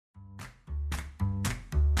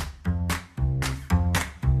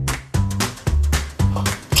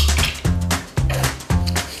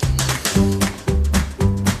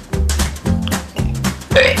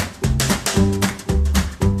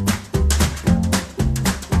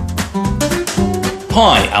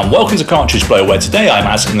Hi and welcome to Cartridge Blow, where today I'm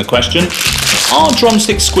asking the question, are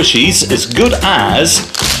Drumstick Squashies as good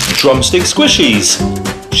as Drumstick Squashies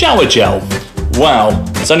Shower Gel? Well,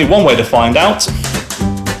 there's only one way to find out.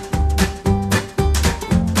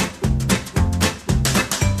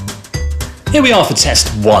 Here we are for test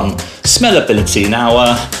 1, smellability.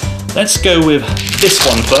 Now, let's go with this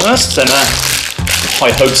one first, and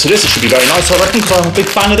high hopes for this. It should be very nice, I reckon, because I'm a big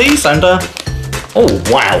fan of these, and oh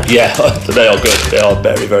wow, yeah, they are good. They are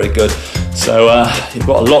very, very good. So you've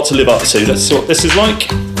got a lot to live up to. Let's see what this is like.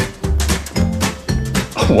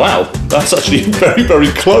 Oh wow, that's actually very, very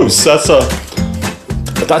close. That's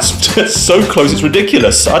so close, it's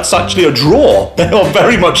ridiculous. That's actually a draw. They are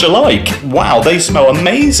very much alike. Wow, they smell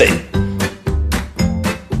amazing.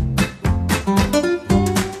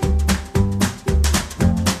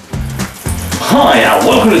 Hi, and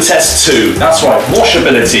welcome to test 2. That's right,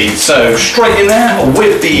 washability. So straight in there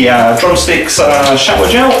with the Drumsticks Shower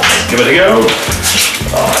Gel. Give it a go.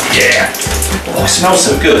 Oh yeah. Oh, it smells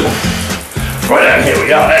so good. Right down, here we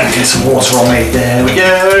go. And get some water on me. There we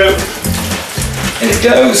go. In it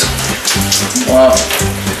goes. Wow.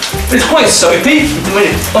 It's quite soapy. I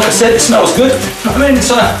mean, like I said, it smells good. I mean, it's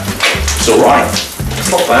alright. It's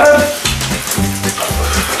not bad.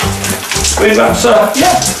 I mean, that's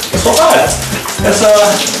yeah, it's not bad.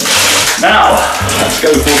 Now, let's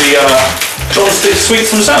go for the Drumstick sweets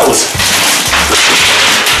themselves.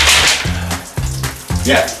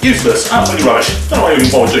 Yeah, useless, absolutely rubbish. Don't know why I even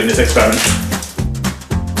bother doing this experiment.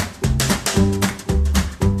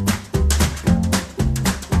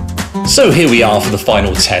 So here we are for the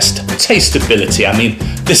final test, tasteability. I mean,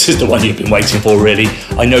 this is the one you've been waiting for, really.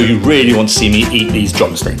 I know you really want to see me eat these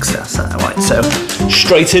drumsticks. That's right, so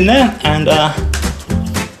straight in there and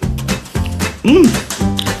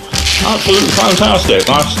absolutely fantastic.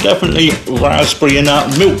 That's definitely raspberry and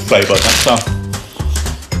milk flavour. That's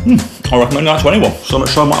I recommend that to anyone. So much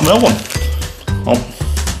so I might have another one.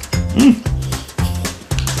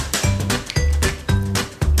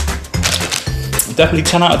 Definitely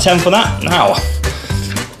 10 out of 10 for that. Now,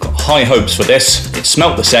 got high hopes for this. It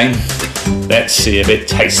smelt the same. Let's see if it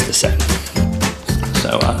tastes the same.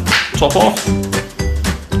 So top off.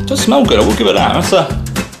 It does smell good. I will give it that. That's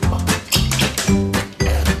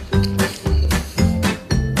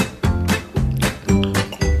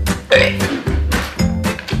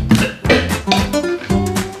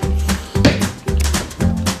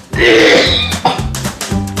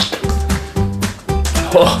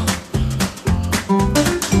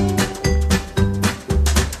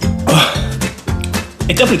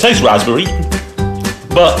It definitely tastes raspberry,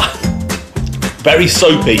 but very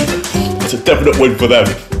soapy. It's a definite win for them.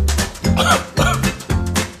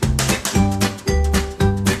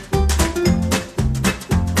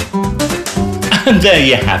 And there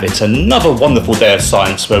you have it, another wonderful day of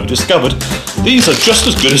science where we discovered these are just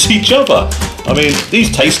as good as each other. I mean,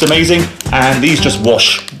 these taste amazing and these just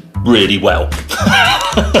wash really well.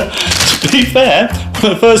 To be fair,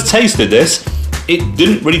 when I first tasted this, it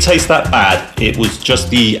didn't really taste that bad. It was just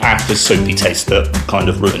the after soapy taste that kind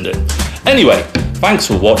of ruined it. Anyway, thanks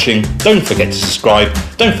for watching. Don't forget to subscribe.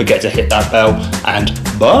 Don't forget to hit that bell, and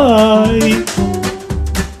bye.